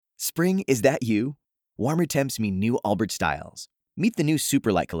Spring, is that you? Warmer temps mean new Allbirds styles. Meet the new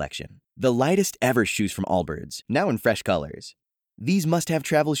Superlight collection, the lightest ever shoes from Allbirds, now in fresh colors. These must-have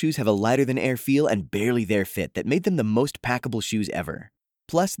travel shoes have a lighter-than-air feel and barely there fit that made them the most packable shoes ever.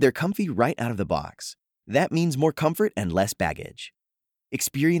 Plus, they're comfy right out of the box. That means more comfort and less baggage.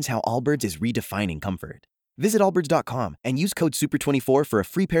 Experience how Allbirds is redefining comfort. Visit allbirds.com and use code SUPER24 for a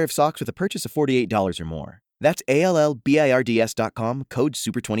free pair of socks with a purchase of $48 or more. That's ALLBIRDS.com, code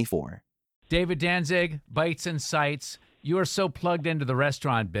SUPER24. David Danzig, Bites and Sights. You are so plugged into the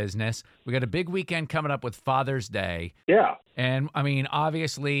restaurant business. We got a big weekend coming up with Father's Day. Yeah. And, I mean,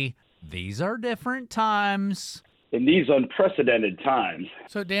 obviously, these are different times. In these unprecedented times.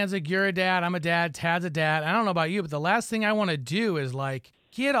 So, Danzig, you're a dad. I'm a dad. Tad's a dad. I don't know about you, but the last thing I want to do is,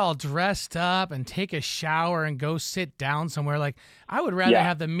 get all dressed up and take a shower and go sit down somewhere. I would rather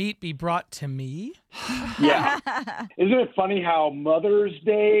have the meat be brought to me. Yeah. Isn't it funny how Mother's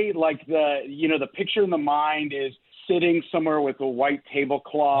Day, the picture in the mind is sitting somewhere with a white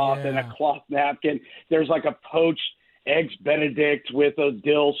tablecloth and a cloth napkin. There's a poached eggs Benedict with a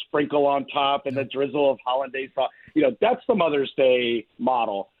dill sprinkle on top and a drizzle of hollandaise sauce. That's the Mother's Day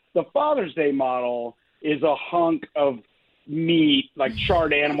model. The Father's Day model is a hunk of meat,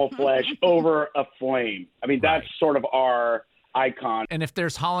 charred animal flesh over a flame. I mean, that's sort of our icon. And if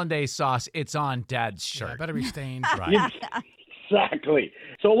there's hollandaise sauce, it's on Dad's shirt. Yeah, better be stained. Right. Exactly.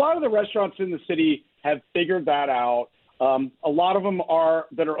 So a lot of the restaurants in the city have figured that out. A lot of them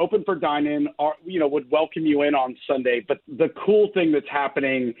that are open for dine-in would welcome you in on Sunday. But the cool thing that's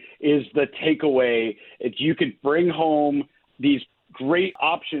happening is the takeaway. You could bring home these great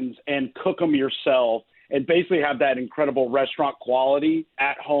options and cook them yourself and basically have that incredible restaurant quality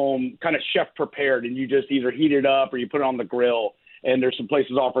at home, kind of chef prepared, and you just either heat it up or you put it on the grill. And there's some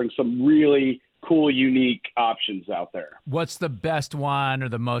places offering some really cool, unique options out there. What's the best one or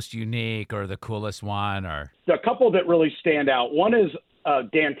the most unique or the coolest one? Or a couple that really stand out. One is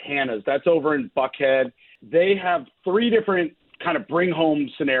Dantana's. That's over in Buckhead. They have 3 different kind of bring home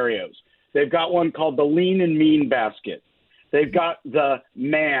scenarios. They've got one called the Lean and Mean basket. They've got the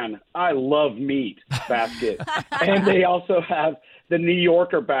Man, I Love Meat basket. And they also have the New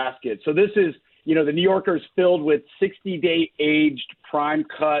Yorker basket. So this is, the New Yorker is filled with 60-day aged prime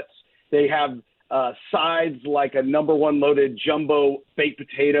cuts. They have sides like a number 1 loaded jumbo baked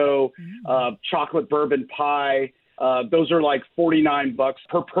potato, chocolate bourbon pie. Those are $49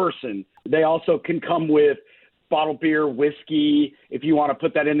 per person. They also can come with bottled beer, whiskey, if you want to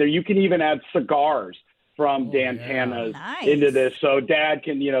put that in there. You can even add cigars from Dantana's into this. So Dad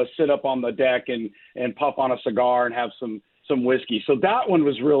can, sit up on the deck and puff on a cigar and have some whiskey. So that one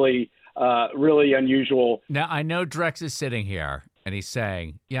was really, really unusual. Now, I know Drex is sitting here and he's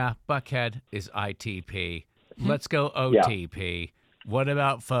saying, Buckhead is ITP. Let's go OTP. Yeah. What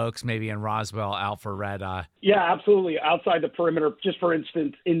about folks maybe in Roswell, Alpharetta? Yeah, absolutely. Outside the perimeter, just for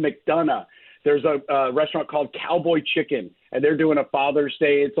instance, in McDonough, there's a restaurant called Cowboy Chicken, and they're doing a Father's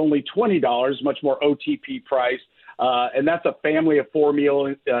Day. It's only $20, much more OTP price. And that's a family of 4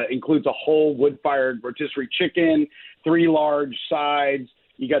 meal, includes a whole wood-fired rotisserie chicken, 3 large sides.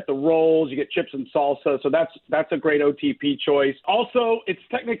 You got the rolls, you get chips and salsa. So that's a great OTP choice. Also, it's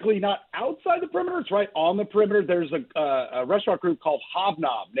technically not outside the perimeter. It's right on the perimeter. There's a restaurant group called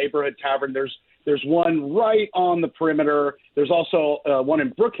Hobnob Neighborhood Tavern. There's one right on the perimeter. There's also one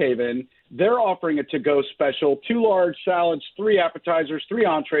in Brookhaven. They're offering a to-go special, 2 large salads, 3 appetizers, 3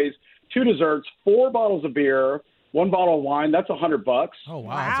 entrees, 2 desserts, 4 bottles of beer, 1 bottle of wine. That's $100. Oh,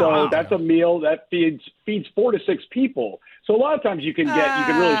 wow. So that's a meal that feeds 4 to 6 people. So a lot of times you can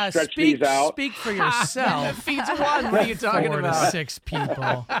really stretch these out. Speak for yourself. Feeds one. What are you talking 4 about? to 6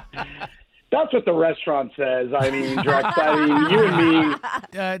 people. That's what the restaurant says. I mean, Drex, you and me.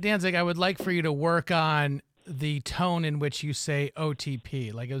 Danzig, I would like for you to work on the tone in which you say OTP.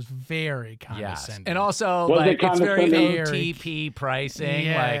 It was very condescending. Yes. And also, it's very OTP pricing.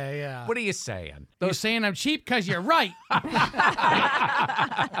 Yeah. What are you saying? You're saying I'm cheap because you're right.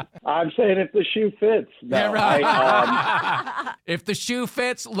 I'm saying if the shoe fits. No, yeah, right. If the shoe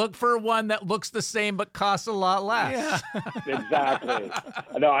fits, look for one that looks the same but costs a lot less. Yeah. Exactly.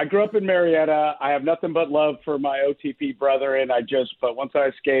 No, I grew up in Marietta. I have nothing but love for my OTP brethren. But once I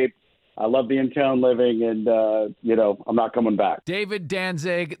escaped, I love the in-town living, and, I'm not coming back. David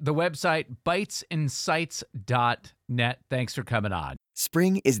Danzig, the website bitesinsights.net. Thanks for coming on.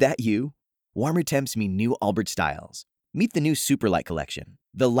 Spring, is that you? Warmer temps mean new Allbirds styles. Meet the new Superlight collection,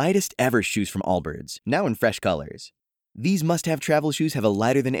 the lightest ever shoes from Allbirds, now in fresh colors. These must-have travel shoes have a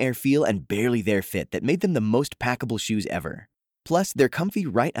lighter-than-air feel and barely there fit that made them the most packable shoes ever. Plus, they're comfy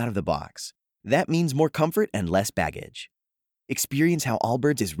right out of the box. That means more comfort and less baggage. Experience how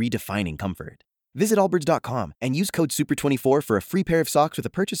Allbirds is redefining comfort. Visit allbirds.com and use code SUPER24 for a free pair of socks with a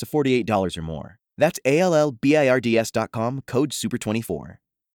purchase of $48 or more. That's ALLBIRDS.com, code SUPER24.